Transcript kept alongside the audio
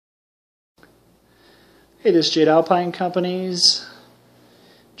Hey, this is Jade Alpine Companies.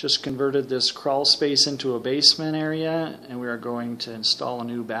 Just converted this crawl space into a basement area, and we are going to install a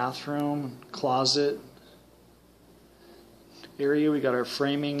new bathroom, closet area. We got our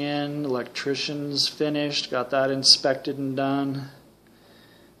framing in, electricians finished, got that inspected and done.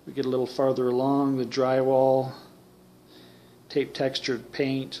 We get a little farther along, the drywall, tape textured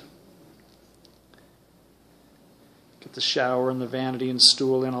paint. Get the shower and the vanity and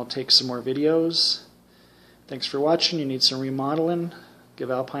stool in. I'll take some more videos. Thanks for watching. You need some remodeling,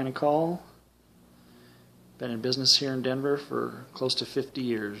 give Alpine a call. Been in business here in Denver for close to 50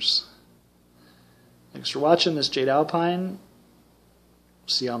 years. Thanks for watching. This is Jade Alpine.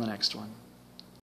 See you on the next one.